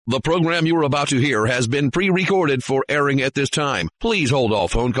The program you are about to hear has been pre-recorded for airing at this time. Please hold all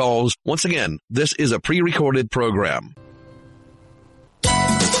phone calls. Once again, this is a pre-recorded program.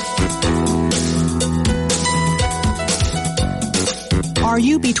 Are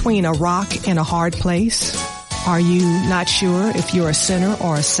you between a rock and a hard place? Are you not sure if you're a sinner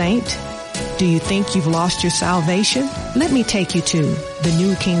or a saint? Do you think you've lost your salvation? Let me take you to the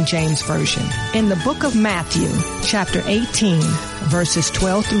New King James Version. In the book of Matthew, chapter 18, verses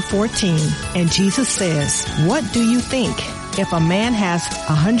 12 through 14, and Jesus says, "What do you think? If a man has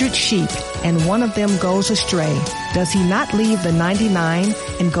 100 sheep and one of them goes astray, does he not leave the 99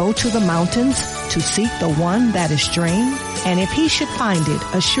 and go to the mountains to seek the one that is straying? And if he should find it,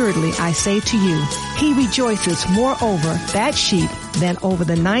 assuredly I say to you, he rejoices more over that sheep than over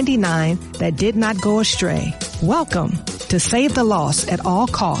the 99 that did not go astray." Welcome to Save the Lost at All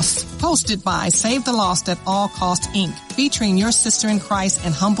Costs, hosted by Save the Lost at All Costs, Inc., featuring your sister in Christ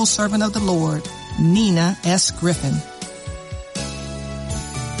and humble servant of the Lord, Nina S. Griffin.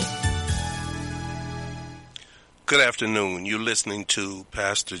 Good afternoon. You're listening to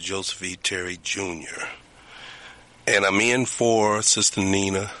Pastor Joseph E. Terry Jr. And I'm in for Sister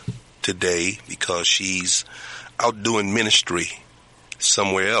Nina today because she's out doing ministry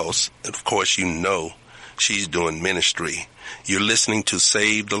somewhere else. And of course, you know she's doing ministry. You're listening to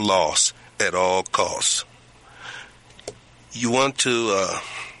Save the Lost at All Costs. You want to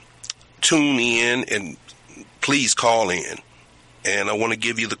tune in and please call in. And I want to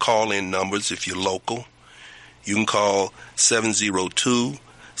give you the call-in numbers if you're local. You can call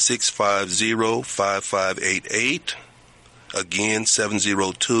 702-650-5588. Again,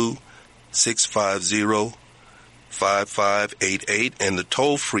 702-650-5588. And the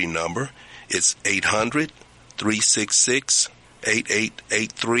toll-free number is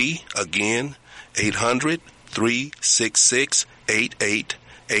 800-366-8883. Again,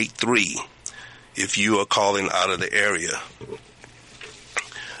 800-366-8883 if you are calling out of the area.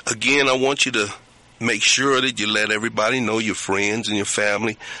 Again, I want you to make sure that you let everybody know, your friends and your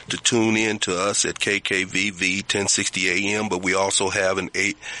family, to tune in to us at KKVV 1060 AM. But we also have an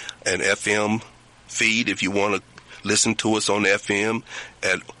FM feed if you want to listen to us on FM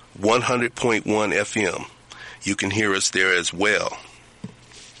at 100.1 FM. You can hear us there as well.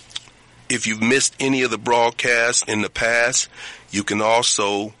 If you've missed any of the broadcasts in the past, you can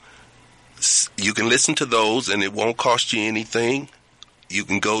listen to those and it won't cost you anything. You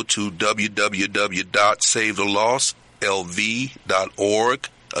can go to www.savethelostlv.org.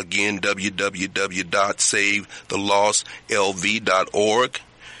 Again, www.savethelostlv.org.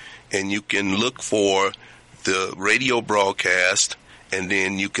 And you can look for the radio broadcast, and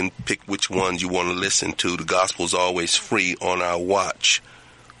then you can pick which ones you want to listen to. The gospel is always free on our watch.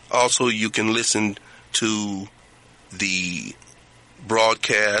 Also, you can listen to the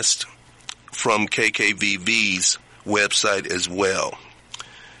broadcast from KKVV's website as well.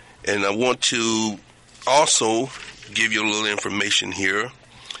 And I want to also give you a little information here.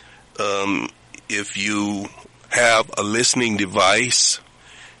 If you have a listening device,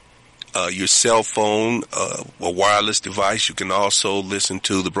 your cell phone, a wireless device, you can also listen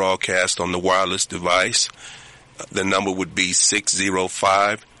to the broadcast on the wireless device. The number would be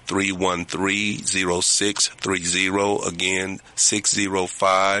 605-313-0630. Again,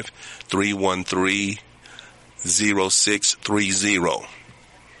 605-313-0630.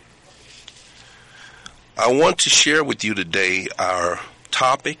 I want to share with you today our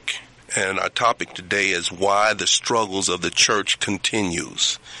topic, and our topic today is why the struggles of the church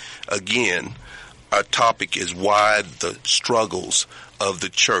continues. Again, our topic is why the struggles of the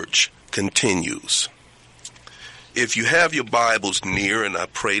church continues. If you have your Bibles near, and I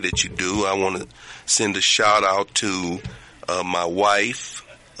pray that you do, I want to send a shout out to my wife,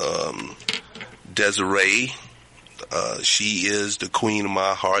 Desiree. She is the queen of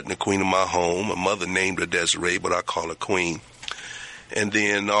my heart and the queen of my home. My mother named her Desiree, but I call her Queen. And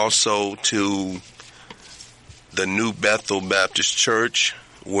then also to the New Bethel Baptist Church,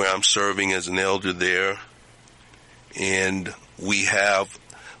 where I'm serving as an elder there. And we have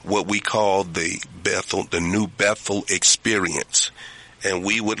what we call the New Bethel Experience. And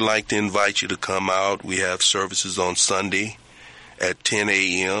we would like to invite you to come out. We have services on Sunday at 10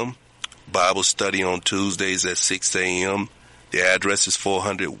 a.m., Bible study on Tuesdays at 6 a.m. The address is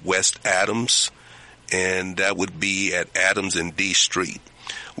 400 West Adams, and that would be at Adams and D Street.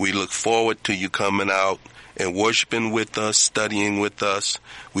 We look forward to you coming out and worshiping with us, studying with us.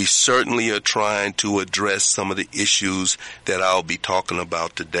 We certainly are trying to address some of the issues that I'll be talking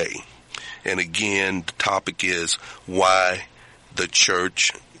about today. And again, the topic is why the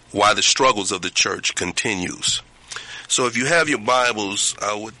struggles of the church continues. So if you have your Bibles,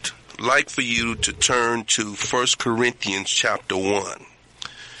 I would like for you to turn to 1 Corinthians chapter 1.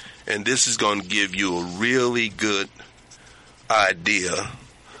 And this is going to give you a really good idea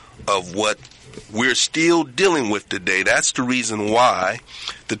of what we're still dealing with today. That's the reason why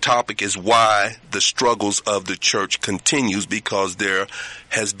the topic is why the struggles of the church continues, because there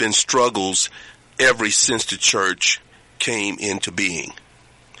has been struggles ever since the church came into being.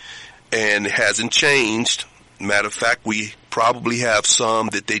 And it hasn't changed. Matter of fact, we probably have some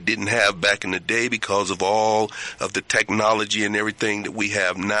that they didn't have back in the day because of all of the technology and everything that we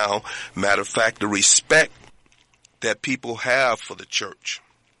have now. Matter of fact, the respect that people have for the church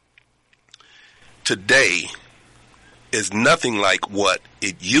today is nothing like what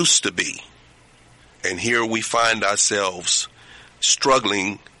it used to be. And here we find ourselves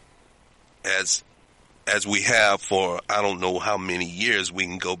struggling as we have for I don't know how many years. We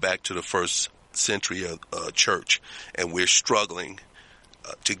can go back to the first century of church, and we're struggling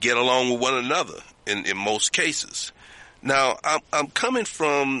to get along with one another in most cases. Now, I'm coming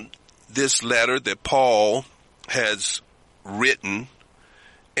from this letter that Paul has written,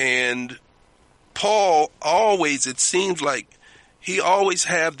 and Paul always, it seems like he always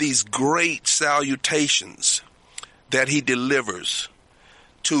have these great salutations that he delivers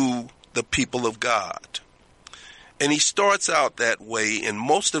to the people of God. And he starts out that way in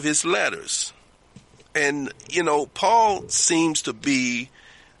most of his letters. And, you know, Paul seems to be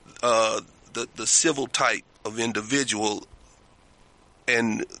the civil type of individual.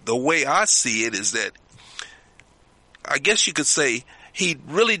 And the way I see it is that I guess you could say he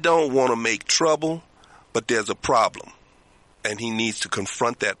really don't want to make trouble, but there's a problem. And he needs to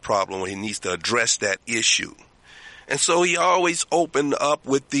confront that problem, or he needs to address that issue. And so he always opened up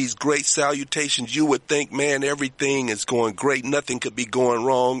with these great salutations. You would think, man, everything is going great. Nothing could be going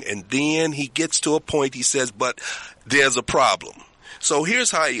wrong. And then he gets to a point, he says, but there's a problem. So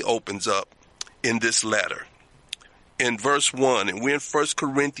here's how he opens up in this letter. In verse 1, and we're in 1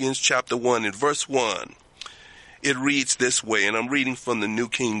 Corinthians chapter 1, in verse 1, it reads this way, and I'm reading from the New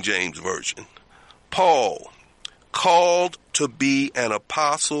King James Version. Paul, called to be an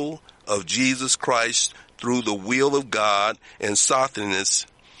apostle of Jesus Christ through the will of God, and Sosthenes,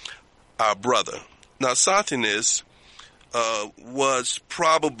 our brother. Now, Sosthenes was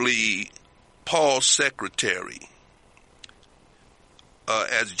probably Paul's secretary.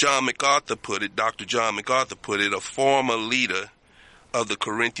 As John MacArthur put it, Dr. John MacArthur put it, a former leader of the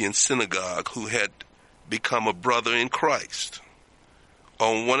Corinthian synagogue who had become a brother in Christ.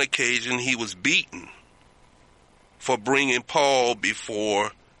 On one occasion, he was beaten for bringing Paul before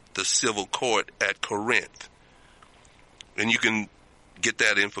the civil court at Corinth. And you can get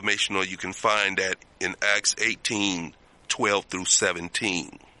that information, or you can find that in Acts 18:12 through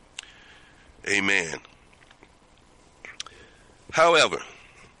 17. Amen. However,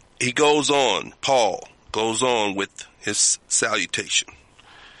 Paul goes on with his salutation.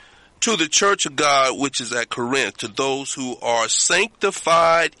 To the church of God which is at Corinth, to those who are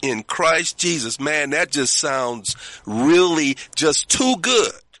sanctified in Christ Jesus. Man, that just sounds really just too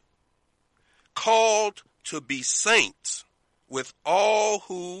good. Called to be saints, with all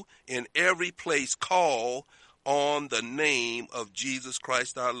who in every place call on the name of Jesus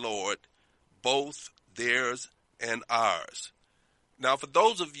Christ our Lord, both theirs and ours. Now, for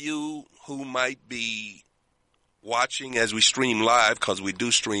those of you who might be watching as we stream live, because we do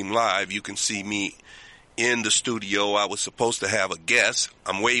stream live, you can see me in the studio. I was supposed to have a guest.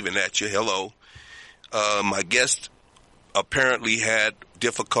 I'm waving at you. Hello. My guest apparently had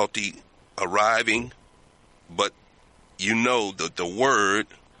difficulty arriving, but you know that the word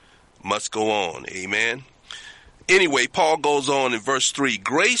must go on. Amen. Anyway, Paul goes on in verse 3,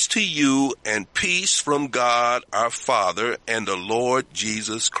 grace to you and peace from God our Father and the Lord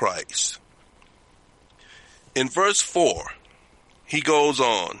Jesus Christ. In verse 4, he goes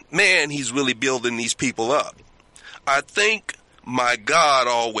on. Man, he's really building these people up. I thank my God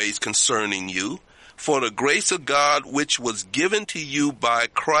always concerning you, for the grace of God which was given to you by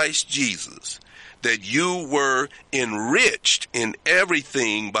Christ Jesus, that you were enriched in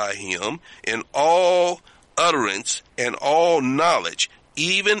everything by him, in all utterance and all knowledge,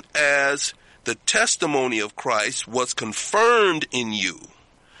 even as the testimony of Christ was confirmed in you.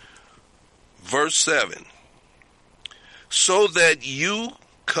 Verse 7. So that you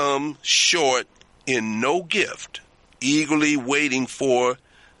come short in no gift, eagerly waiting for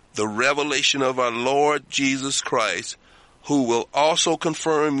the revelation of our Lord Jesus Christ, who will also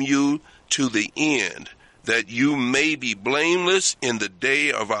confirm you to the end, that you may be blameless in the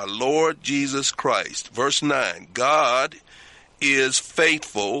day of our Lord Jesus Christ. Verse 9, God is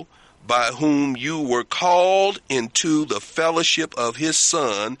faithful, by whom you were called into the fellowship of his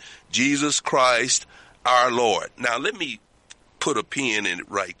Son, Jesus Christ our Lord. Now let me put a pin in it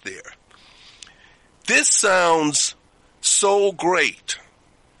right there. This sounds so great.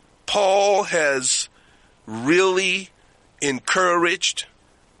 Paul has really encouraged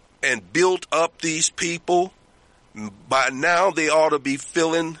and built up these people. By now they ought to be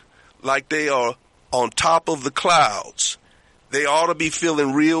feeling like they are on top of the clouds. They ought to be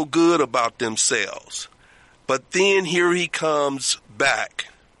feeling real good about themselves. But then here he comes back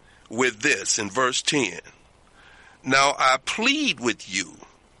with this in verse 10. Now I plead with you,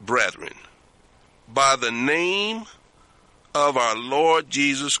 brethren, by the name of our Lord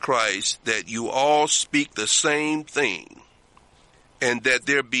Jesus Christ, that you all speak the same thing, and that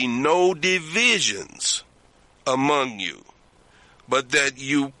there be no divisions among you, but that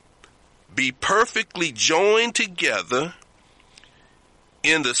you be perfectly joined together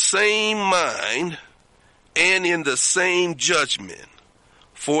in the same mind and in the same judgment.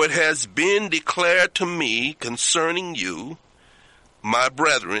 For it has been declared to me concerning you, my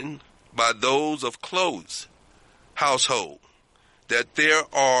brethren, by those of Chloe's household, that there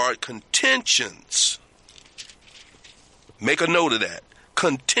are contentions. Make a note of that.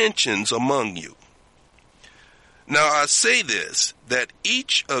 Contentions among you. Now I say this, that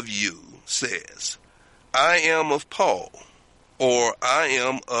each of you says, I am of Paul, or I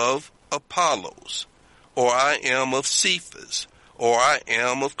am of Apollos, or I am of Cephas, or I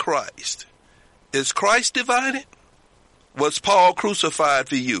am of Christ. Is Christ divided? Was Paul crucified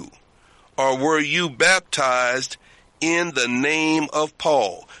for you? Or were you baptized in the name of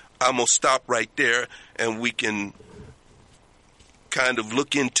Paul? I'm going to stop right there, and we can kind of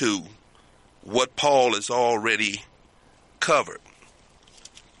look into what Paul has already covered.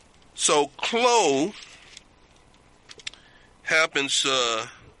 So Chloe happens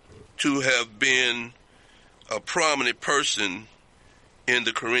to have been a prominent person in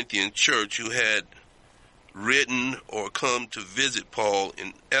the Corinthian church who had written or come to visit Paul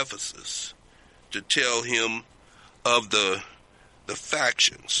in Ephesus to tell him of the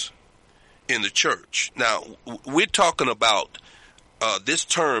factions in the church. Now, we're talking about this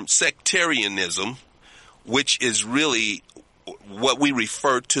term sectarianism, which is really what we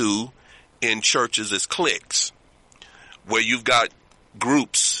refer to in churches as cliques, where you've got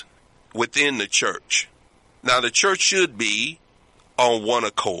groups within the church. Now, the church should be on one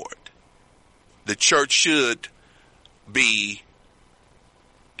accord. The church should be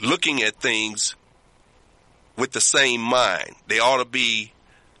looking at things with the same mind. They ought to be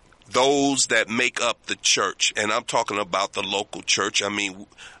those that make up the church. And I'm talking about the local church. I mean,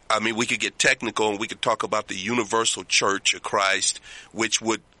 we could get technical and we could talk about the universal church of Christ, which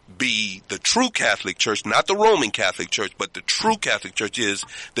would be the true Catholic Church, not the Roman Catholic Church, but the true Catholic Church is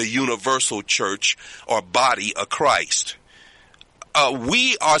the universal church or body of Christ.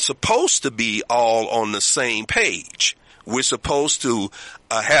 We are supposed to be all on the same page. We're supposed to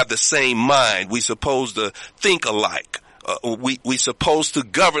have the same mind. We're supposed to think alike. We're supposed to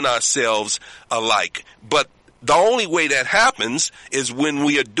govern ourselves alike. But the only way that happens is when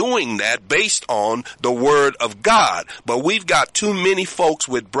we are doing that based on the Word of God. But we've got too many folks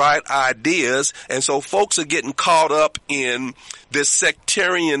with bright ideas, and so folks are getting caught up in this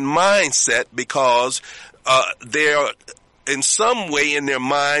sectarian mindset because they're in some way in their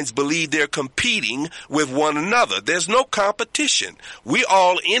minds believe they're competing with one another. There's no competition. We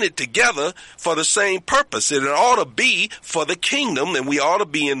all in it together for the same purpose. And it ought to be for the kingdom, and we ought to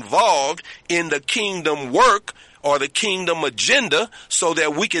be involved in the kingdom work or the kingdom agenda so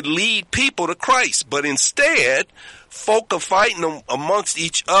that we could lead people to Christ. But instead, folk are fighting amongst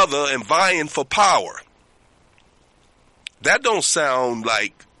each other and vying for power. That don't sound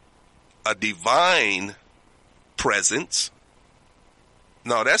like a divine presence.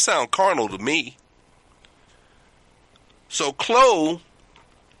 No, that sounds carnal to me. So Chloe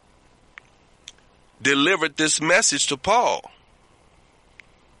delivered this message to Paul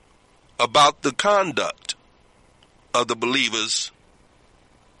about the conduct of the believers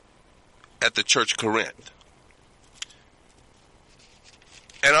at the church of Corinth.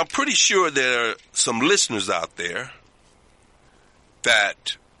 And I'm pretty sure there are some listeners out there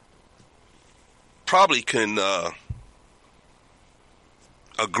that probably can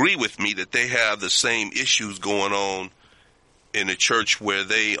agree with me that they have the same issues going on in the church where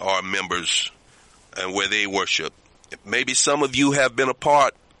they are members and where they worship. Maybe some of you have been a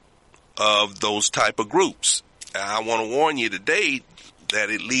part of those type of groups. And I want to warn you today that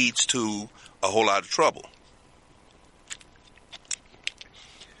it leads to a whole lot of trouble.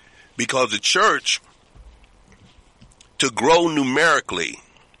 Because the church, to grow numerically,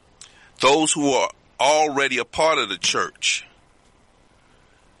 those who are already a part of the church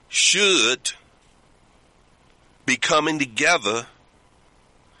should be coming together,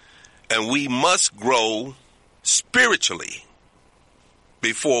 and we must grow spiritually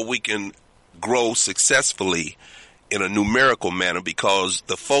before we can grow successfully in a numerical manner, because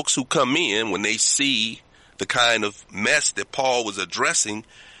the folks who come in, when they see the kind of mess that Paul was addressing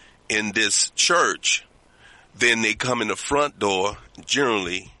in this church, then they come in the front door.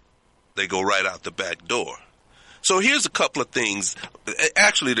 Generally, they go right out the back door. So here's a couple of things.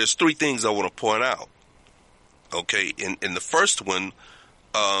 Actually, there's three things I want to point out. Okay, in the first one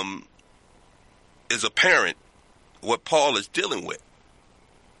is apparent what Paul is dealing with.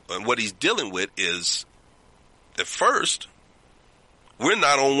 And what he's dealing with is, at first, we're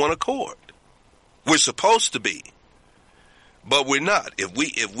not on one accord. We're supposed to be, but we're not. If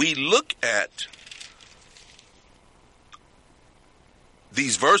we look at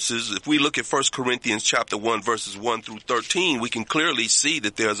these verses, if we look at 1 Corinthians chapter 1, verses 1 through 13, we can clearly see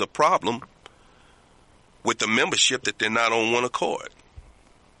that there's a problem with the membership, that they're not on one accord.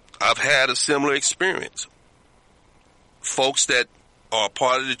 I've had a similar experience. Folks that are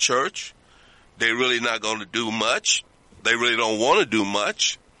part of the church, they're really not going to do much. They really don't want to do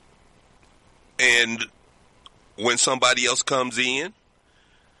much. And when somebody else comes in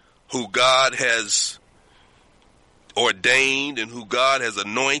who God has ordained and who God has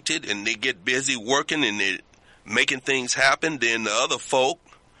anointed, and they get busy working and they're making things happen, then the other folk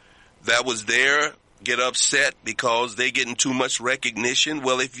that was there get upset because they're getting too much recognition.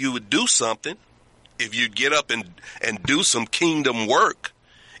 Well, if you would do something, if you get up and do some kingdom work,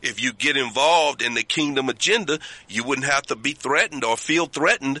 if you get involved in the kingdom agenda, you wouldn't have to be threatened or feel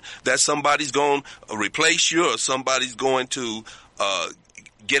threatened that somebody's going to replace you or somebody's going to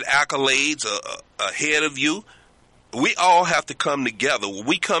get accolades ahead of you. We all have to come together. When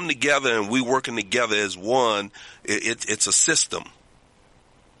we come together and we working together as one, it's a system.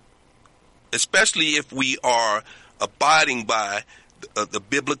 Especially if we are abiding by the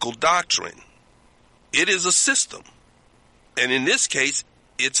biblical doctrine. It is a system. And in this case,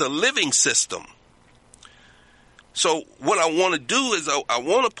 it's a living system. So what I want to do is I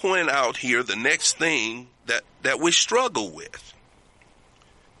want to point out here the next thing that we struggle with.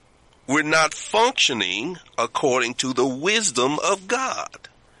 We're not functioning according to the wisdom of God.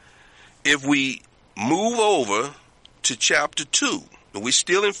 If we move over to chapter 2, and we're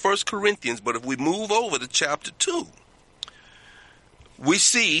still in 1 Corinthians, but if we move over to chapter 2, we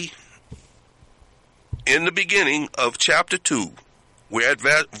see in the beginning of chapter 2, we're at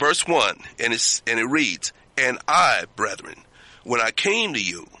verse 1, and it reads, "And I, brethren, when I came to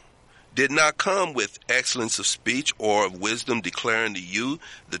you, did not come with excellence of speech or of wisdom, declaring to you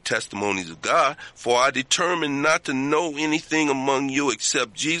the testimonies of God, for I determined not to know anything among you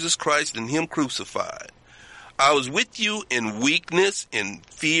except Jesus Christ and him crucified. I was with you in weakness, in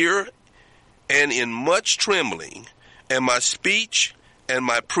fear, and in much trembling, and my speech and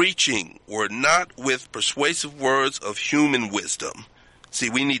my preaching were not with persuasive words of human wisdom." See,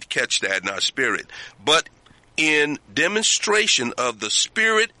 we need to catch that in our spirit. "But in demonstration of the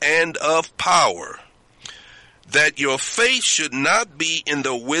Spirit and of power, that your faith should not be in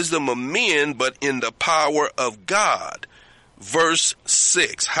the wisdom of men, but in the power of God." Verse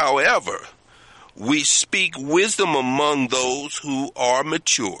 6, "However, we speak wisdom among those who are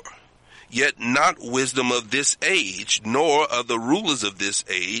mature, yet not wisdom of this age, nor of the rulers of this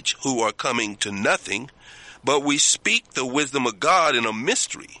age, who are coming to nothing. But we speak the wisdom of God in a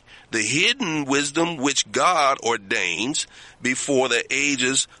mystery, the hidden wisdom which God ordains before the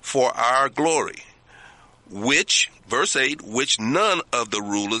ages for our glory, which," verse 8, "which none of the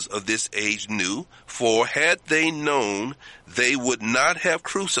rulers of this age knew, for had they known, they would not have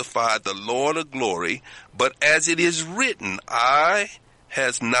crucified the Lord of glory. But as it is written, eye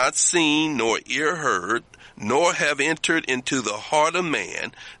has not seen, nor ear heard, nor have entered into the heart of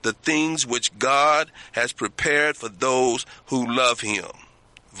man the things which God has prepared for those who love him."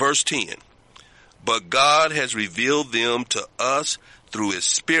 Verse 10, "But God has revealed them to us through his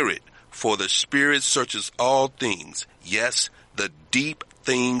Spirit, for the Spirit searches all things, yes, the deep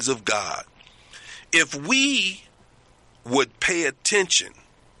things of God." If we would pay attention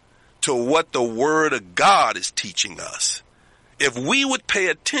to what the Word of God is teaching us, if we would pay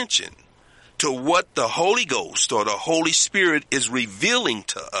attention to what the Holy Ghost or the Holy Spirit is revealing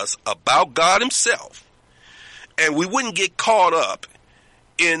to us about God himself, and we wouldn't get caught up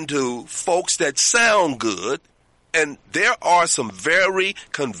into folks that sound good, and there are some very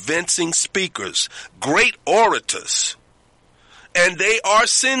convincing speakers, great orators, and they are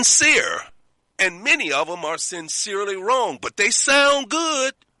sincere, and many of them are sincerely wrong, but they sound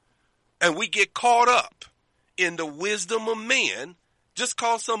good. And we get caught up in the wisdom of men. Just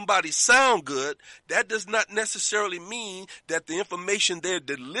cause somebody sound good, that does not necessarily mean that the information they're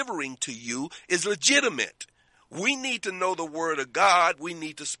delivering to you is legitimate. We need to know the Word of God. We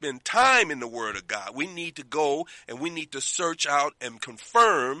need to spend time in the Word of God. We need to go and we need to search out and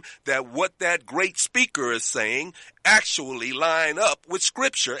confirm that what that great speaker is saying actually line up with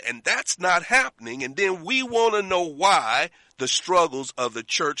Scripture, and that's not happening. And then we want to know why the struggles of the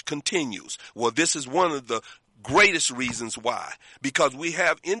church continues. Well, this is one of the greatest reasons why, because we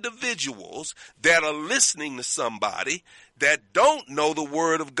have individuals that are listening to somebody that don't know the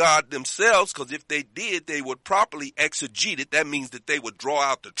Word of God themselves, because if they did, they would properly exegete it. That means that they would draw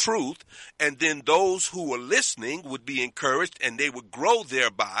out the truth, and then those who are listening would be encouraged and they would grow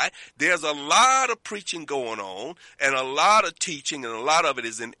thereby. There's a lot of preaching going on and a lot of teaching, and a lot of it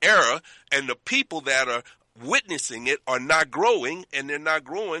is in error, and the people that are witnessing it are not growing, and they're not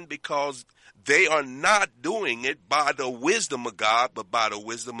growing because they are not doing it by the wisdom of God, but by the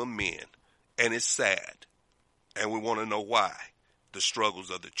wisdom of men. And it's sad. And we want to know why the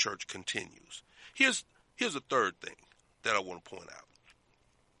struggles of the church continues. Here's a third thing that I want to point out.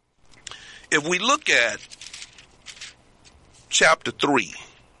 If we look at chapter 3,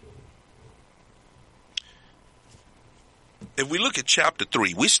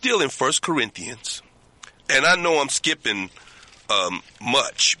 we're still in 1 Corinthians. And I know I'm skipping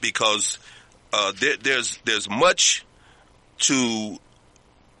much because there's much to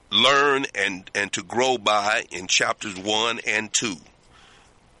learn and to grow by in chapters 1 and 2.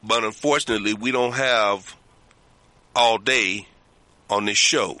 But unfortunately, we don't have all day on this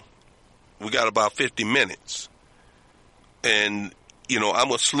show. We got about 50 minutes. And, I'm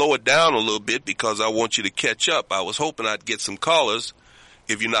going to slow it down a little bit because I want you to catch up. I was hoping I'd get some callers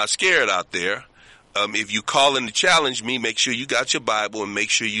if you're not scared out there. If you call in to challenge me, make sure you got your Bible and make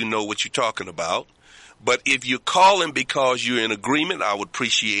sure you know what you're talking about. But if you're calling because you're in agreement, I would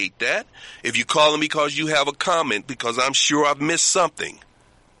appreciate that. If you're calling because you have a comment, because I'm sure I've missed something.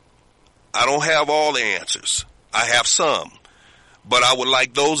 I don't have all the answers. I have some. But I would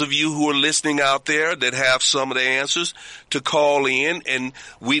like those of you who are listening out there that have some of the answers to call in, and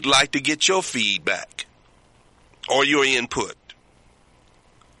we'd like to get your feedback or your input.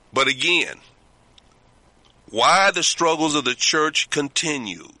 But again, why the struggles of the church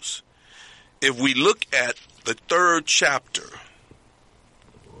continues. If we look at the 3rd chapter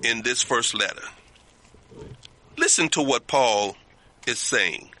in this first letter, listen to what Paul is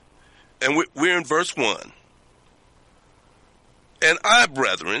saying. And we're in verse 1. And I,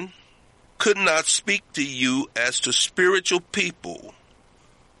 brethren, could not speak to you as to spiritual people,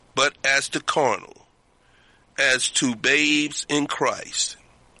 but as to carnal, as to babes in Christ.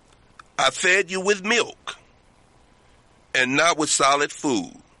 I fed you with milk, and not with solid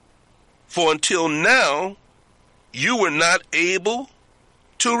food. For until now, you were not able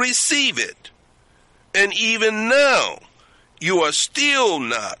to receive it. And even now, you are still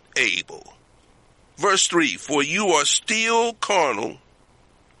not able. Verse 3, for you are still carnal.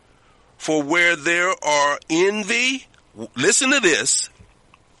 For where there are envy, listen to this,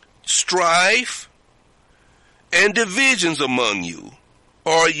 strife, and divisions among you,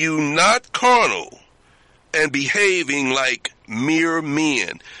 are you not carnal and behaving like mere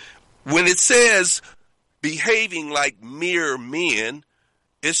men? When it says behaving like mere men,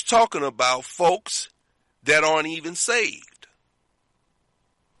 it's talking about folks that aren't even saved.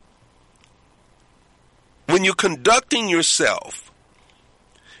 When you're conducting yourself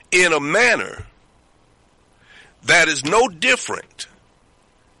in a manner that is no different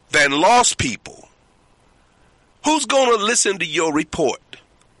than lost people, who's going to listen to your report?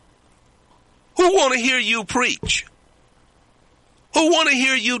 Who want to hear you preach? Who want to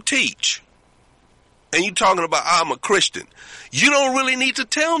hear you teach? And you talking about, I'm a Christian. You don't really need to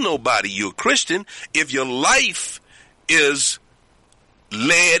tell nobody you're a Christian if your life is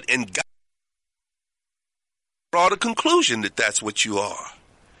led and guided. Draw the conclusion that that's what you are.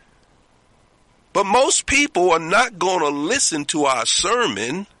 But most people are not going to listen to our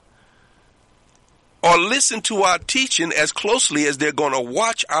sermon or listen to our teaching as closely as they're going to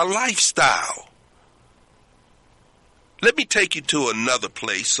watch our lifestyle. Let me take you to another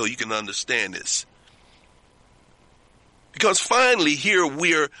place so you can understand this. Because finally here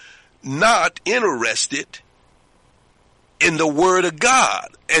we're not interested in the Word of God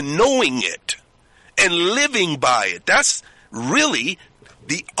and knowing it and living by it. That's really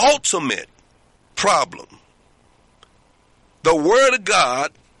the ultimate problem. The Word of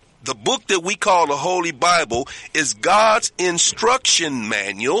God, the book that we call the Holy Bible, is God's instruction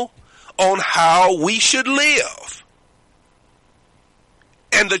manual on how we should live.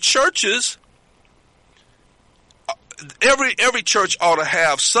 And the churches, every church ought to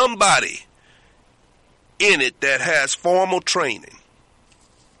have somebody in it that has formal training.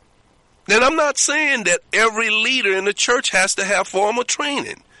 And I'm not saying that every leader in the church has to have formal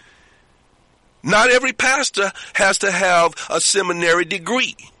training. Not every pastor has to have a seminary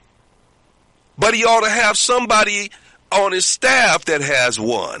degree. But he ought to have somebody on his staff that has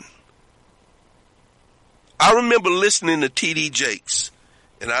one. I remember listening to T.D. Jakes,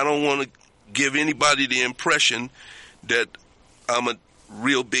 and I don't want to give anybody the impression that I'm a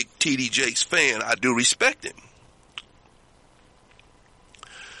real big T.D. Jakes fan. I do respect him.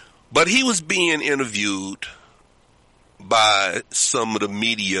 But he was being interviewed by some of the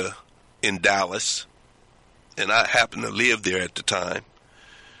media in Dallas, and I happened to live there at the time.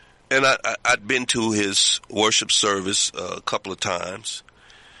 And I'd been to his worship service a couple of times.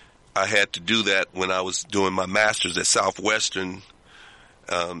 I had to do that when I was doing my master's at Southwestern,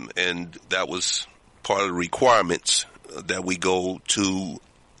 and that was part of the requirements that we go to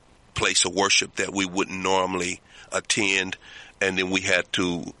place of worship that we wouldn't normally attend, and then we had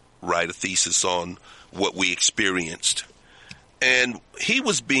to write a thesis on what we experienced. And he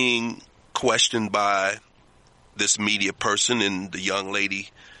was being questioned by this media person, and the young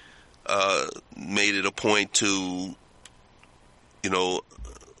lady made it a point to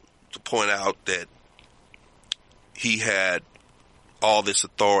point out that he had all this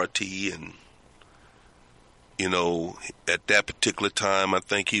authority, and at that particular time, I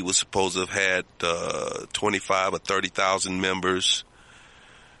think he was supposed to have had 25 or 30,000 members.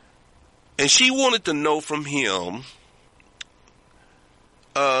 And she wanted to know from him,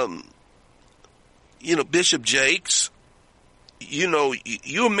 Bishop Jakes,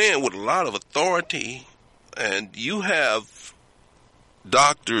 you're a man with a lot of authority, and you have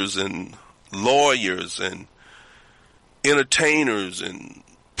doctors and lawyers and entertainers and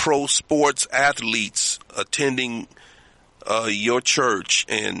pro sports athletes attending your church.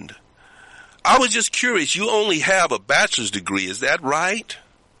 And I was just curious, you only have a bachelor's degree, is that right?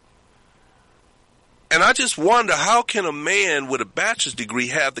 And I just wonder, how can a man with a bachelor's degree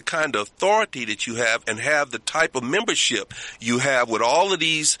have the kind of authority that you have and have the type of membership you have with all of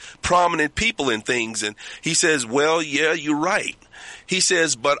these prominent people and things? And he says, well, yeah, you're right. He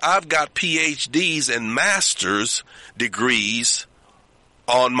says, but I've got PhDs and master's degrees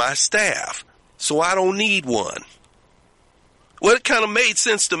on my staff, so I don't need one. Well, it kind of made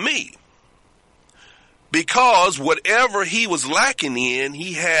sense to me. Because whatever he was lacking in,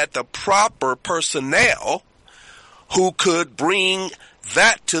 he had the proper personnel who could bring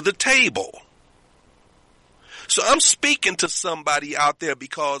that to the table. So I'm speaking to somebody out there,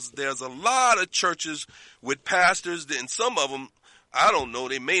 because there's a lot of churches with pastors, and some of them, I don't know,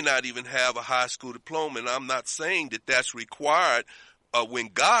 they may not even have a high school diploma, and I'm not saying that that's required. When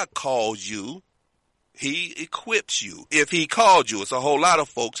God calls you, he equips you. If he called you, it's a whole lot of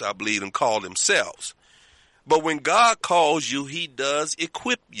folks, I believe, and call themselves. But when God calls you, he does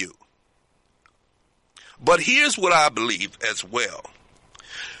equip you. But here's what I believe as well.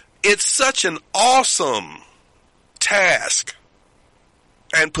 It's such an awesome task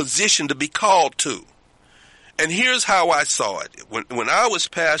and position to be called to. And here's how I saw it. When I was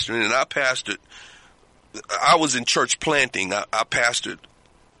pastoring, and I was in church planting. I pastored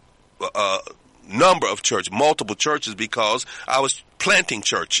a number of churches, multiple churches, because I was planting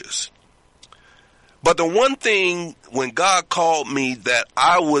churches. But the one thing when God called me that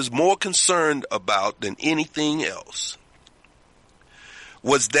I was more concerned about than anything else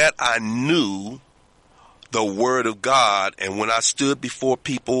was that I knew the Word of God, and when I stood before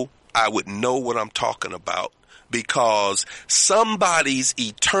people, I would know what I'm talking about, because somebody's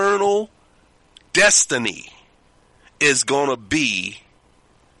eternal destiny is going to be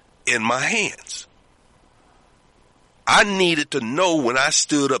in my hands. I needed to know when I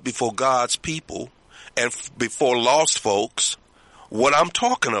stood up before God's people and before lost folks what I'm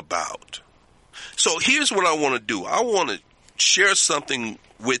talking about. So here's what I want to do. I want to share something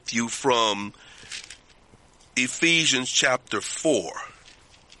with you from Ephesians chapter 4.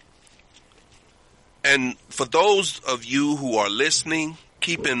 And for those of you who are listening,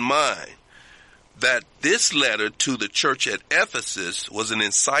 keep in mind that this letter to the church at Ephesus was an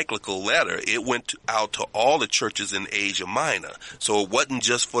encyclical letter. It went out to all the churches in Asia Minor. So it wasn't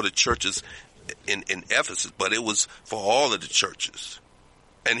just for the churches in Ephesus, but it was for all of the churches.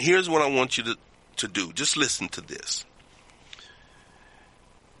 And here's what I want you to do. Just listen to this.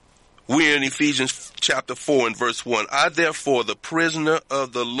 We're in Ephesians chapter 4 and verse 1. I therefore, the prisoner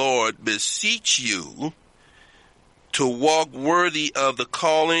of the Lord, beseech you to walk worthy of the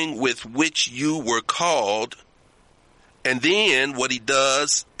calling with which you were called, And then what he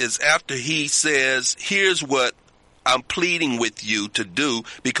does is after he says, here's what I'm pleading with you to do,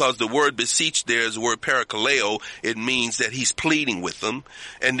 because the word beseech there is the word parakaleo. It means that he's pleading with them.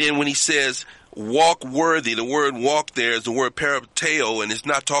 And then when he says walk worthy, the word walk there is the word parateo, and it's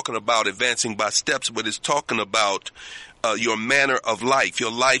not talking about advancing by steps, but it's talking about your manner of life,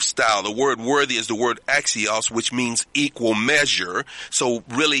 your lifestyle. The word worthy is the word axios, which means equal measure. So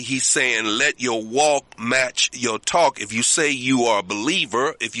really he's saying let your walk match your talk. If you say you are a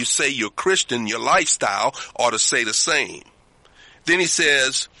believer, if you say you're Christian, your lifestyle ought to say the same. Then he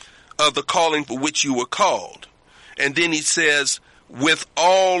says of the calling for which you were called. And then he says with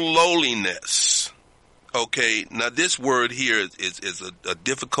all lowliness. Okay, now this word here is a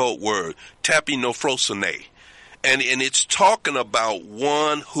difficult word, tapinophrosone. And it's talking about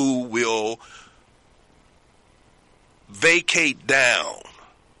one who will vacate down,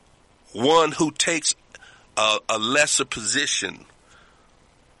 one who takes a lesser position,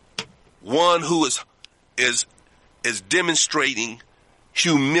 one who is demonstrating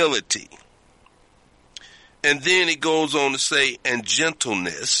humility. And then it goes on to say, and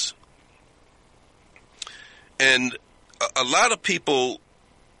gentleness. And a lot of people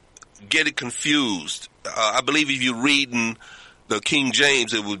get it confused. I believe if you read in the King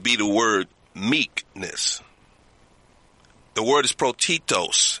James, it would be the word meekness. The word is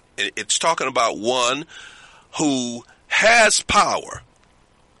protitos. It's talking about one who has power,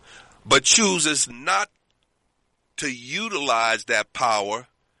 but chooses not to utilize that power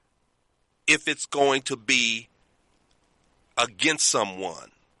if it's going to be against someone.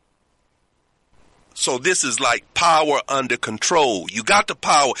 So this is like power under control. You got the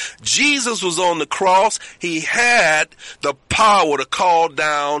power. Jesus was on the cross. He had the power to call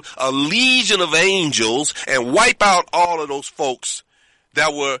down a legion of angels and wipe out all of those folks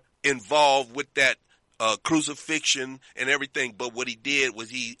that were involved with that crucifixion and everything. But what he did was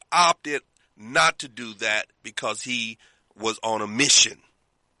he opted not to do that because he was on a mission.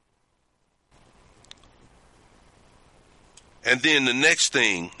 And then the next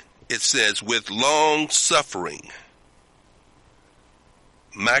thing, it says, with long suffering,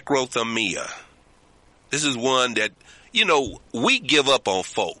 macrothumia. This is one that, we give up on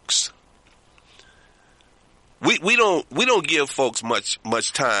folks. We don't give folks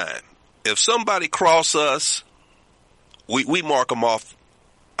much time. If somebody cross us, we mark them off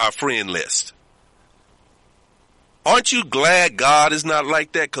our friend list. Aren't you glad God is not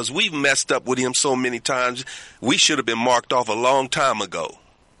like that? Because we've messed up with him so many times. We should have been marked off a long time ago.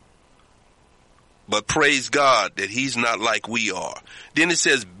 But praise God that he's not like we are. Then it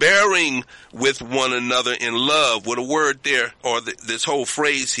says bearing with one another in love. Well, the word there, or this whole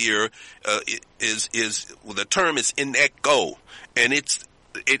phrase here, is the term is ineko. And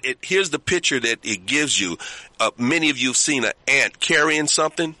here's the picture that it gives you. Many of you have seen an ant carrying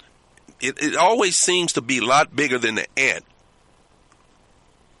something. It always seems to be a lot bigger than the ant.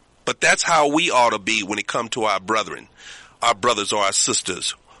 But that's how we ought to be when it comes to our brethren, our brothers or our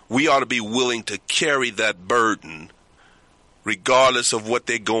sisters. We ought to be willing to carry that burden regardless of what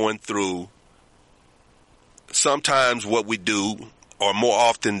they're going through. Sometimes what we do, or more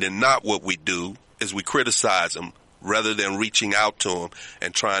often than not what we do, is we criticize them rather than reaching out to them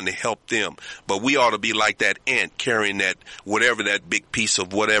and trying to help them. But we ought to be like that ant carrying that, whatever that big piece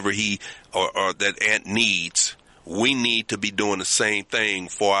of whatever he or that ant needs. We need to be doing the same thing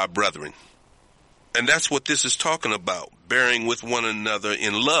for our brethren. And that's what this is talking about, bearing with one another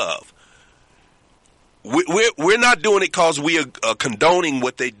in love. We're not doing it because we are condoning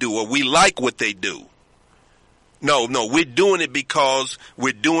what they do or we like what they do. No, we're doing it because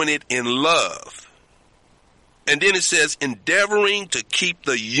we're doing it in love. And then it says, endeavoring to keep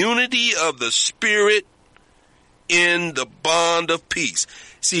the unity of the Spirit in the bond of peace.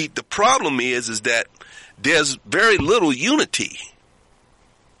 See, the problem is that there's very little unity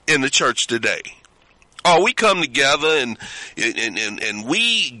in the church today. Oh, we come together and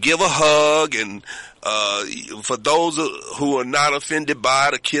we give a hug, and for those who are not offended by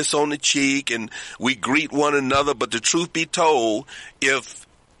it, a kiss on the cheek, and we greet one another. But the truth be told, if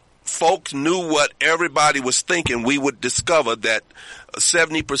folks knew what everybody was thinking, we would discover that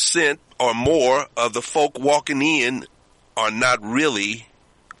 70% or more of the folk walking in are not really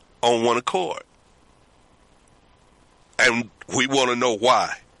on one accord. And we want to know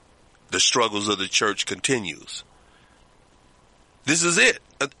why. The struggles of the church continues. This is it.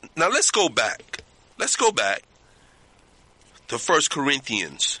 Now let's go back. Let's go back to 1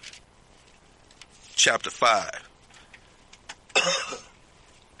 Corinthians chapter 5.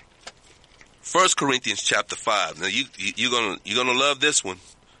 1 Corinthians chapter 5. Now you're gonna love this one.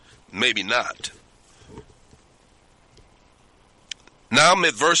 Maybe not. Now I'm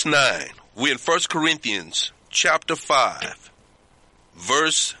at verse 9. We're in 1 Corinthians chapter 5,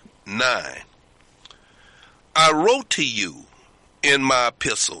 verse 9. I wrote to you in my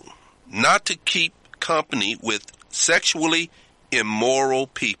epistle not to keep company with sexually immoral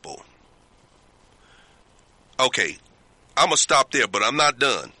people. Okay, I'm going to stop there, but I'm not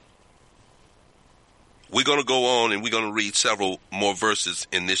done. We're going to go on and we're going to read several more verses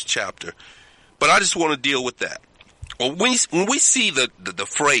in this chapter. But I just want to deal with that. Well, when we see the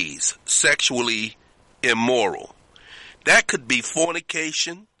phrase sexually immoral, that could be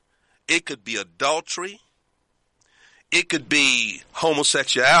fornication. It could be adultery. It could be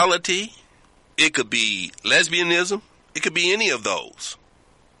homosexuality. It could be lesbianism. It could be any of those.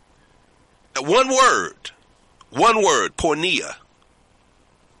 One word, porneia,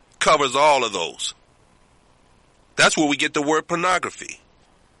 covers all of those. That's where we get the word pornography.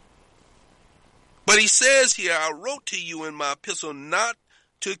 But he says here, I wrote to you in my epistle not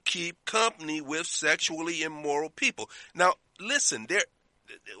to keep company with sexually immoral people. Now, listen,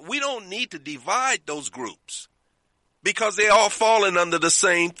 we don't need to divide those groups because they all falling under the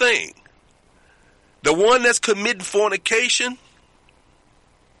same thing. The one that's committing fornication,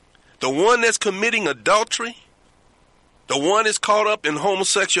 the one that's committing adultery, the one that's caught up in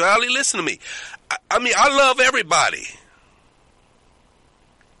homosexuality. Listen to me. I mean, I love everybody.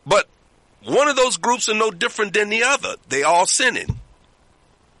 But one of those groups are no different than the other. They all sinning.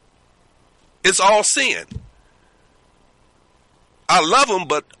 It's all sin. I love them,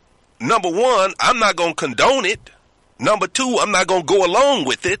 but number one, I'm not going to condone it. Number two, I'm not going to go along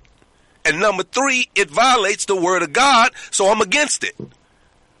with it. And number three, it violates the word of God, so I'm against it.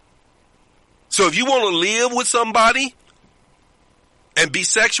 So if you want to live with somebody and be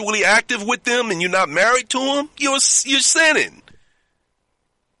sexually active with them and you're not married to them, you're sinning.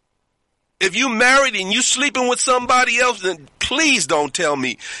 If you're married and you're sleeping with somebody else, then please don't tell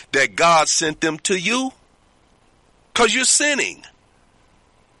me that God sent them to you, because you're sinning.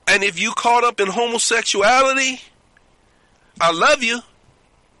 And if you caught up in homosexuality, I love you,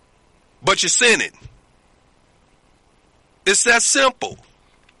 but you're sinning. It's that simple.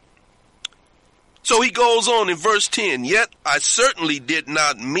 So he goes on in verse 10, yet I certainly did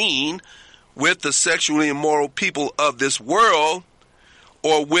not mean with the sexually immoral people of this world,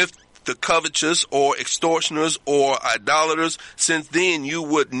 or with the covetous or extortioners or idolaters, since then you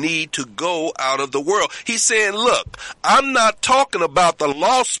would need to go out of the world. He's saying, look, I'm not talking about the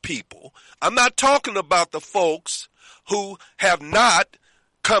lost people. I'm not talking about the folks who have not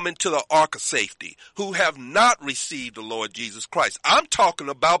come into the ark of safety, who have not received the Lord Jesus Christ. I'm talking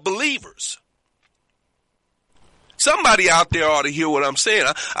about believers. Somebody out there ought to hear what I'm saying.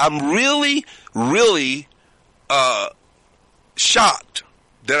 I'm really, really shocked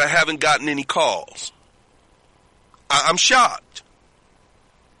that I haven't gotten any calls. I'm shocked.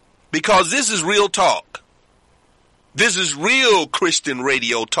 Because this is real talk. This is real Christian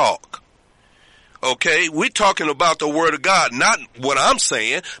radio talk. Okay? We're talking about the word of God, not what I'm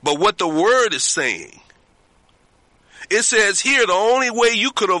saying, but what the word is saying. It says here the only way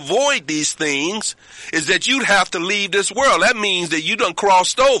you could avoid these things is that you'd have to leave this world. That means that you done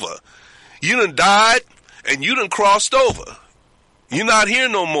crossed over. You done died and you done crossed over. You're not here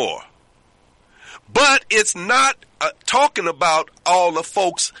no more. But it's not talking about all the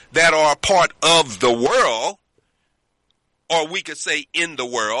folks that are a part of the world, or we could say in the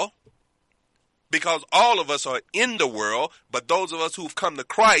world, because all of us are in the world, but those of us who've come to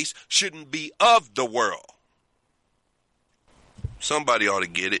Christ shouldn't be of the world. Somebody ought to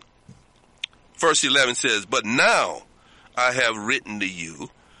get it. Verse 11 says, but now I have written to you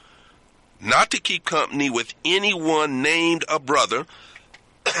not to keep company with anyone named a brother.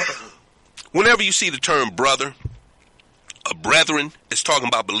 Whenever you see the term brother, a brethren, it's talking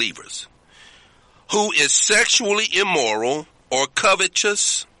about believers, who is sexually immoral or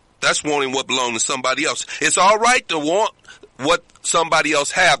covetous. That's wanting what belongs to somebody else. It's all right to want what somebody else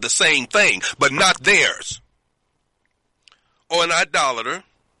have, the same thing, but not theirs. Or an idolater.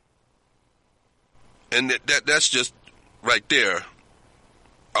 And that's just right there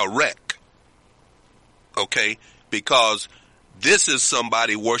a wreck. Okay? Because this is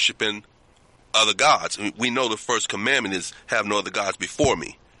somebody worshiping other gods. We know the first commandment is have no other gods before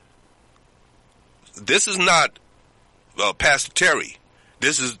me. This is not Pastor Terry.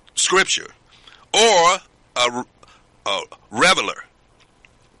 This is scripture. Or a reveler.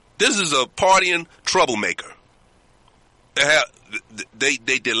 This is a partying troublemaker.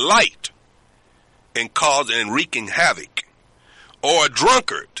 They delight in causing and wreaking havoc. Or a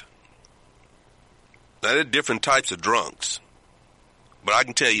drunkard. Now, there are different types of drunks. But I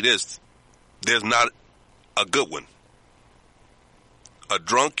can tell you this, there's not a good one. A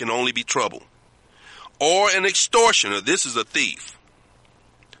drunk can only be trouble. Or an extortioner. This is a thief.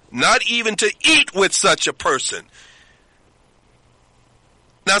 Not even to eat with such a person.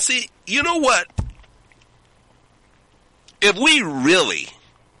 Now see, you know what? If we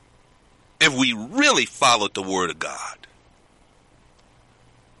really followed the word of God,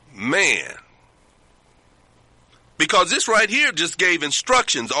 man, because this right here just gave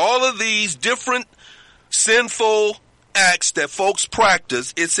instructions. All of these different sinful acts that folks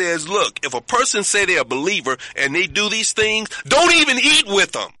practice, it says, look, if a person say they're a believer and they do these things, don't even eat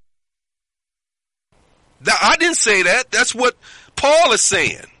with them. Now, I didn't say that. That's what Paul is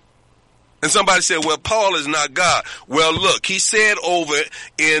saying. And somebody said, well, Paul is not God. Well, look, he said over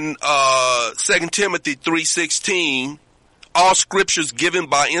in 2 Timothy 3:16, all scriptures given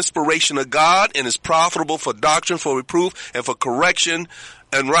by inspiration of God and is profitable for doctrine, for reproof, and for correction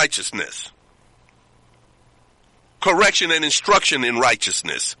and righteousness. Correction and instruction in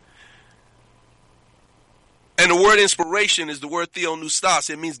righteousness. And the word inspiration is the word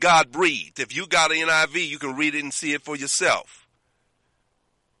theopneustos. It means God breathed. If you got an NIV, you can read it and see it for yourself.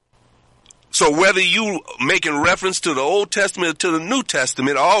 So whether you making reference to the Old Testament or to the New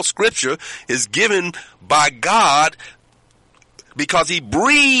Testament, all scripture is given by God because he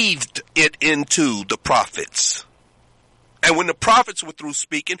breathed it into the prophets. And when the prophets were through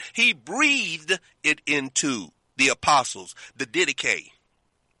speaking, he breathed it into the apostles, the Didache.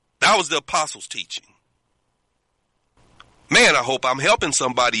 That was the apostles' teaching. Man, I hope I'm helping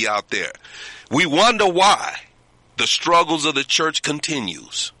somebody out there. We wonder why the struggles of the church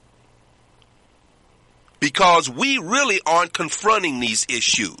continues. Because we really aren't confronting these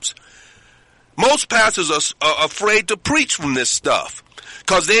issues. Most pastors are afraid to preach from this stuff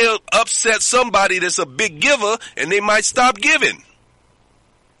because they'll upset somebody that's a big giver and they might stop giving.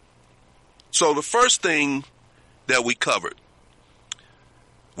 So the first thing that we covered,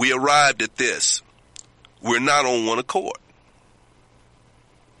 we arrived at this. We're not on one accord.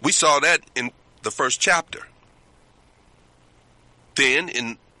 We saw that in the first chapter. Then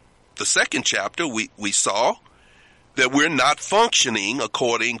in the second chapter, we saw that we're not functioning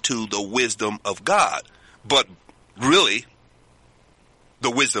according to the wisdom of God, but really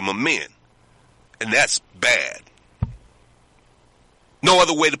the wisdom of men. And that's bad. No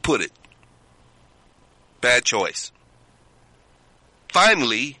other way to put it. Bad choice.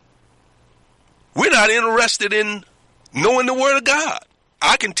 Finally, we're not interested in knowing the word of God.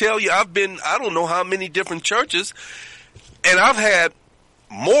 I can tell you, I've been, I don't know how many different churches, and I've had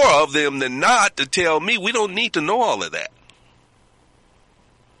more of them than not to tell me we don't need to know all of that.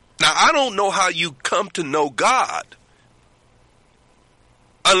 Now, I don't know how you come to know God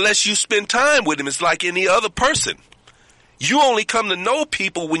unless you spend time with him. It's like any other person. You only come to know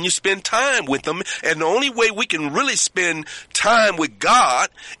people when you spend time with them. And the only way we can really spend time with God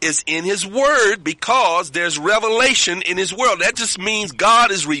is in his word, because there's revelation in his word. That just means God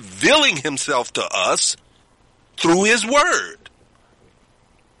is revealing himself to us through his word.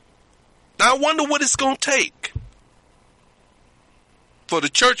 Now, I wonder what it's going to take for the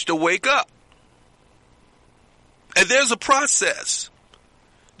church to wake up. And there's a process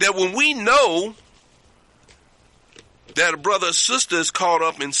that when we know that a brother or sister is caught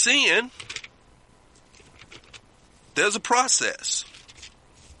up in sin, there's a process.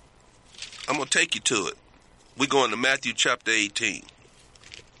 I'm going to take you to it. We're going to Matthew chapter 18.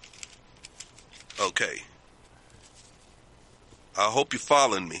 Okay. I hope you're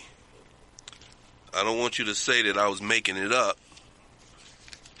following me. I don't want you to say that I was making it up,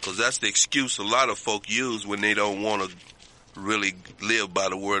 because that's the excuse a lot of folk use when they don't want to really live by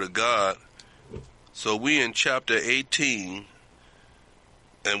the word of God. So we in chapter 18,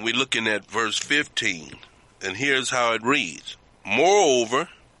 and we're looking at verse 15, and here's how it reads. Moreover,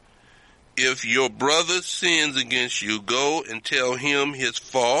 if your brother sins against you, go and tell him his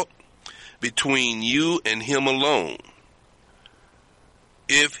fault between you and him alone.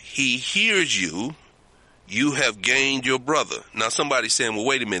 If he hears you, you have gained your brother. Now somebody's saying, well,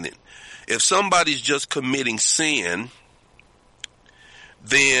 wait a minute. If somebody's just committing sin,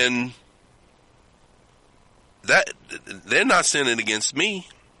 then that they're not sinning against me.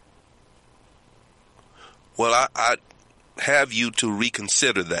 Well, I have you to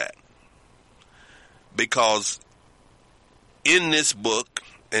reconsider that, because in this book,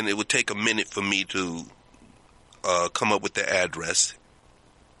 and it would take a minute for me to come up with the address,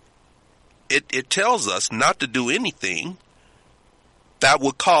 it tells us not to do anything that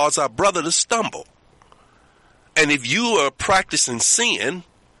would cause our brother to stumble. And if you are practicing sin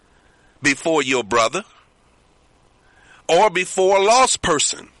before your brother or before a lost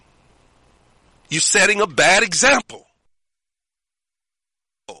person, you're setting a bad example.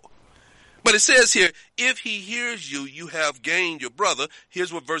 But it says here, if he hears you, you have gained your brother.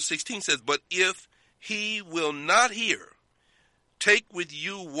 Here's what verse 16 says. But if he will not hear, take with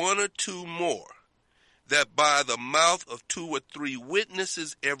you one or two more, that by the mouth of 2 or 3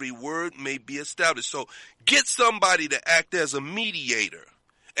 witnesses every word may be established. So get somebody to act as a mediator,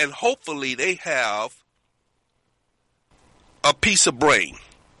 and hopefully they have a piece of brain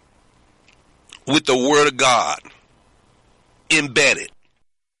with the word of God embedded.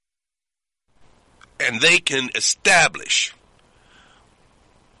 And they can establish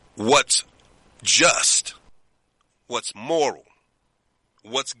what's just, what's moral,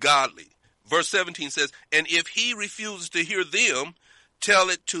 what's godly. Verse 17 says, and if he refuses to hear them, tell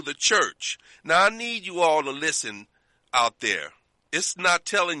it to the church. Now I need you all to listen out there. It's not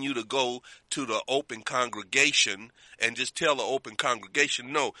telling you to go to the open congregation and just tell the open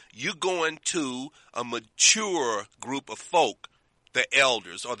congregation. No, you're going to a mature group of folk, the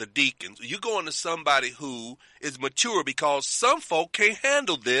elders or the deacons. You're going to somebody who is mature, because some folk can't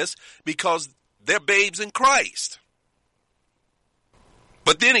handle this because they're babes in Christ.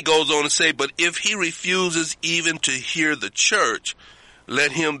 But then he goes on to say, but if he refuses even to hear the church,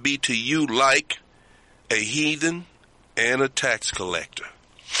 let him be to you like a heathen and a tax collector.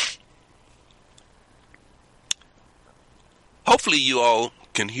 Hopefully you all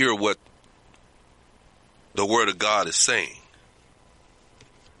can hear what the word of God is saying.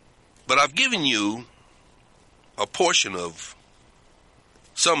 But I've given you a portion of,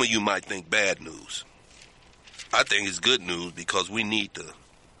 some of you might think, bad news. I think it's good news, because we need to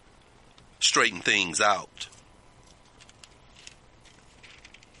straighten things out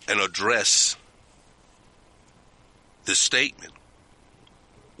and address this statement,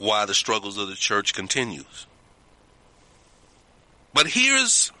 why the struggles of the church continues. But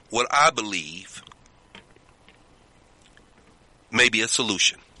here's what I believe may be a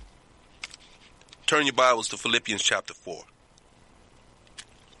solution. Turn your Bibles to Philippians chapter 4.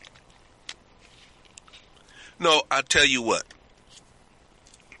 No, I tell you what.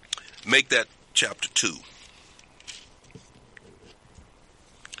 Make that chapter 2.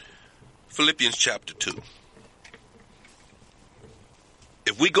 Philippians chapter 2.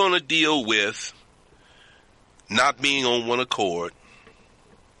 If we're going to deal with not being on one accord,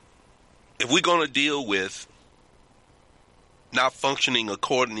 if we're going to deal with not functioning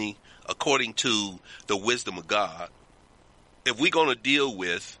according to the wisdom of God, if we're going to deal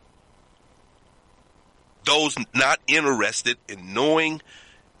with those not interested in knowing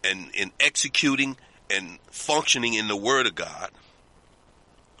and in executing and functioning in the Word of God,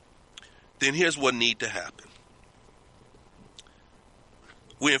 then here's what needs to happen.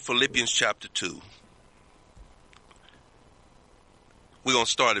 We're in Philippians chapter 2. We're going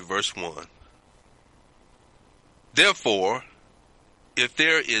to start at verse 1. Therefore, if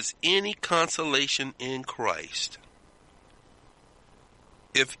there is any consolation in Christ,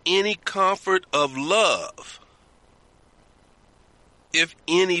 if any comfort of love, if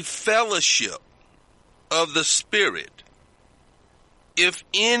any fellowship of the Spirit, if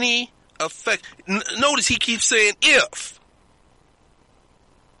any affect, notice he keeps saying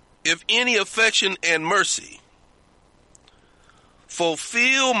if any affection and mercy,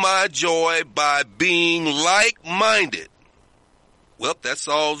 fulfill my joy by being like-minded. Well, that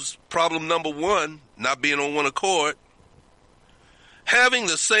solves problem number 1, not being on one accord. Having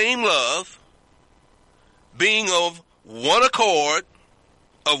the same love, being of one accord,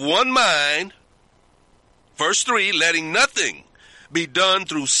 of one mind. Verse 3, letting nothing be done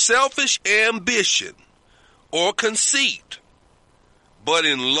through selfish ambition or conceit, but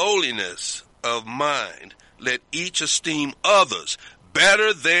in lowliness of mind, let each esteem others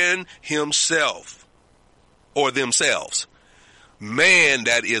better than himself or themselves. Man,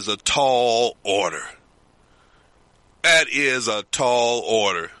 that is a tall order. That is a tall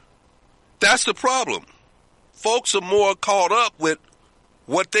order. That's the problem. Folks are more caught up with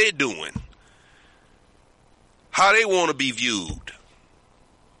what they're doing, how they want to be viewed,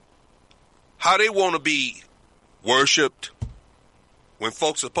 how they want to be worshiped, when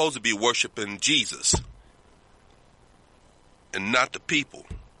folks are supposed to be worshiping Jesus and not the people.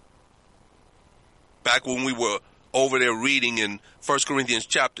 Back when we were over there reading in 1 Corinthians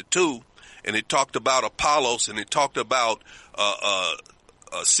chapter 2, and it talked about Apollos, and it talked about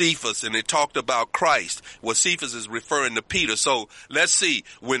Cephas, and it talked about Christ. Well, Cephas is referring to Peter. So let's see,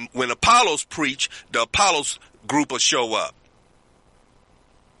 when Apollos preach, the Apollos group will show up.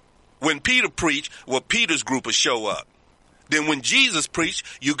 When Peter preach, well, Peter's group will show up. Then when Jesus preached,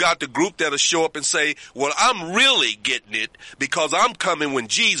 you got the group that'll show up and say, well, I'm really getting it because I'm coming when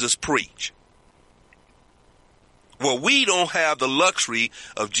Jesus preached. Well, we don't have the luxury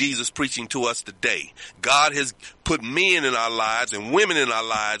of Jesus preaching to us today. God has put men in our lives and women in our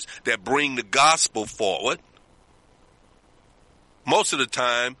lives that bring the gospel forward. Most of the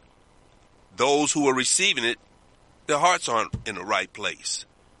time, those who are receiving it, their hearts aren't in the right place.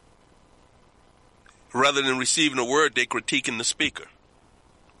 Rather than receiving the word, they're critiquing the speaker.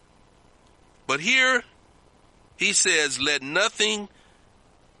 But here, he says, let nothing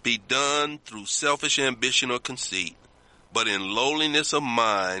be done through selfish ambition or conceit, but in lowliness of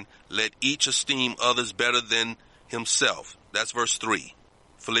mind, let each esteem others better than himself. That's verse 3,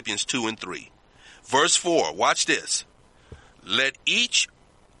 Philippians 2 and 3. Verse 4, watch this. Let each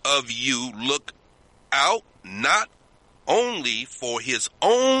of you look out not only for his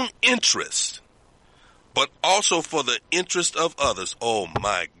own interest, but also for the interest of others. Oh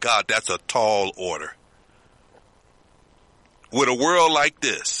my God, that's a tall order. With a world like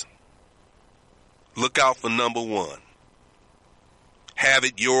this, look out for number one. Have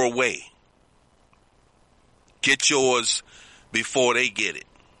it your way. Get yours before they get it.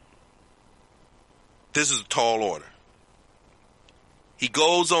 This is a tall order. He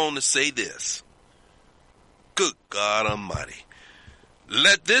goes on to say this. Good God Almighty.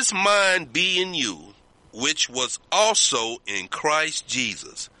 Let this mind be in you, which was also in Christ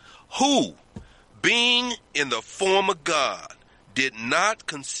Jesus, who, being in the form of God, did not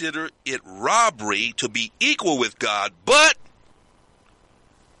consider it robbery to be equal with God, but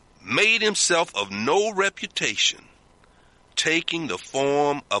made himself of no reputation, taking the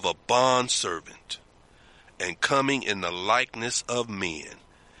form of a bondservant and coming in the likeness of men.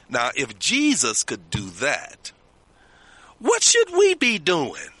 Now, if Jesus could do that, what should we be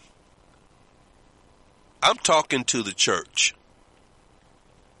doing? I'm talking to the church,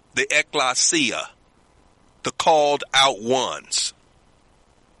 the ecclesia, the called out ones.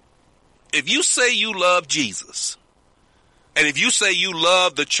 If you say you love Jesus, and if you say you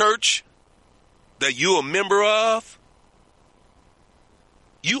love the church that you're a member of,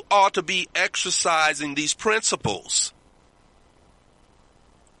 you ought to be exercising these principles.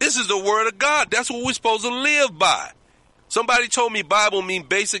 This is the word of God. That's what we're supposed to live by. Somebody told me Bible means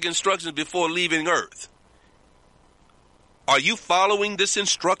basic instructions before leaving earth. Are you following this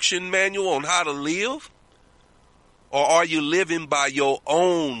instruction manual on how to live? Or are you living by your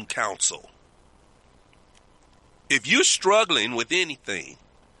own counsel? If you're struggling with anything,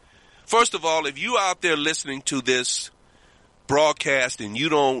 first of all, if you're out there listening to this broadcast and you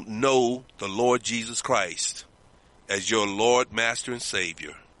don't know the Lord Jesus Christ as your Lord, Master, and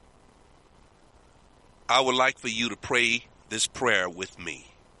Savior, I would like for you to pray this prayer with me.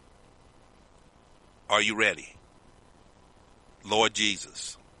 Are you ready? Lord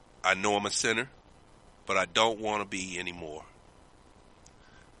Jesus, I know I'm a sinner, but I don't want to be anymore.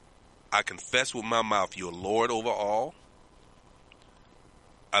 I confess with my mouth you're Lord over all.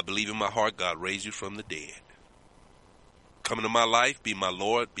 I believe in my heart God raised you from the dead. Come into my life, be my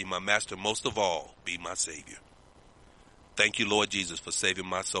Lord, be my Master, most of all, be my Savior. Thank you, Lord Jesus, for saving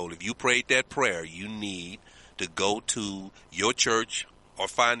my soul. If you prayed that prayer, you need to go to your church or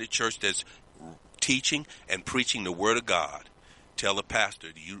find a church that's teaching and preaching the Word of God. Tell the pastor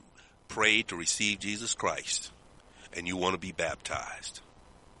you prayed to receive Jesus Christ and you want to be baptized.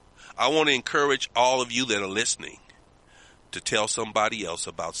 I want to encourage all of you that are listening to tell somebody else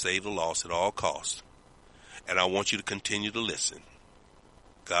about Save the Lost at all costs. And I want you to continue to listen.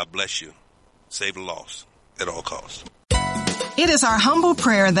 God bless you. Save the lost at all costs. It is our humble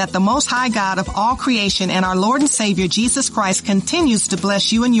prayer that the Most High God of all creation and our Lord and Savior Jesus Christ continues to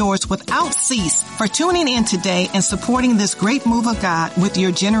bless you and yours without cease for tuning in today and supporting this great move of God with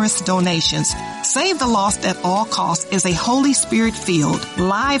your generous donations. Save the Lost at All Costs is a Holy Spirit-filled,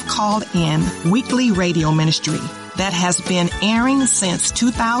 live called-in weekly radio ministry that has been airing since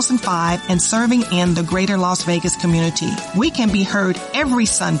 2005 and serving in the greater Las Vegas community. We can be heard every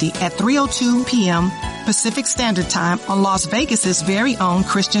Sunday at 3:02 p.m. Pacific Standard Time on Las Vegas's very own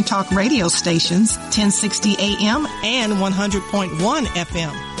Christian Talk radio stations, 1060 AM and 100.1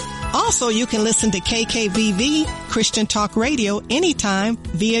 FM. Also, you can listen to KKVV Christian Talk Radio anytime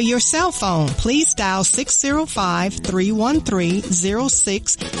via your cell phone. Please dial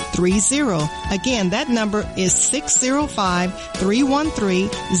 605-313-0630. Again, that number is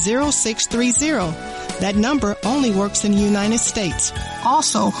 605-313-0630. That number only works in the United States.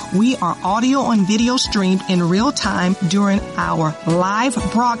 Also, we are audio and video streamed in real time during our live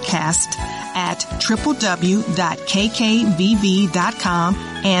broadcast at www.kkvv.com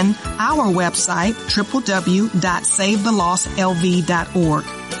and our website, www.savethelostlv.org.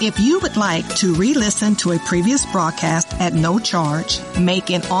 If you would like to re-listen to a previous broadcast at no charge,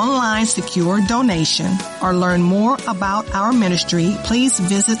 make an online secure donation, or learn more about our ministry, please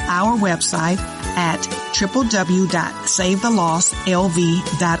visit our website at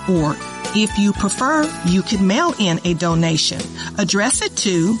www.savethelostlv.org. If you prefer, you could mail in a donation. Address it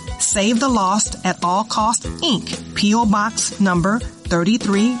to Save the Lost at All Costs, Inc., P.O. Box number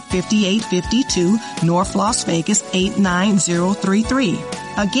 335852, North Las Vegas 89033.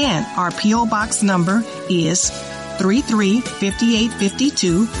 Again, our P.O. Box number is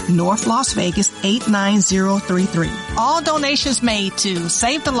 335852, North Las Vegas 89033. All donations made to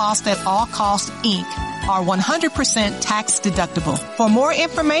Save the Lost at All Costs, Inc. are 100% tax deductible. For more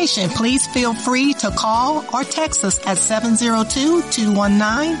information, please feel free to call or text us at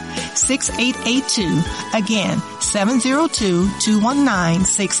 702-219-6882. Again,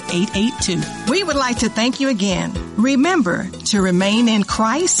 702-219-6882. We would like to thank you again. Remember to remain in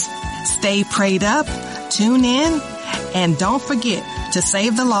Christ, stay prayed up, tune in, and don't forget to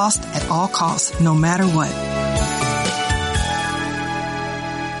save the lost at all costs, no matter what.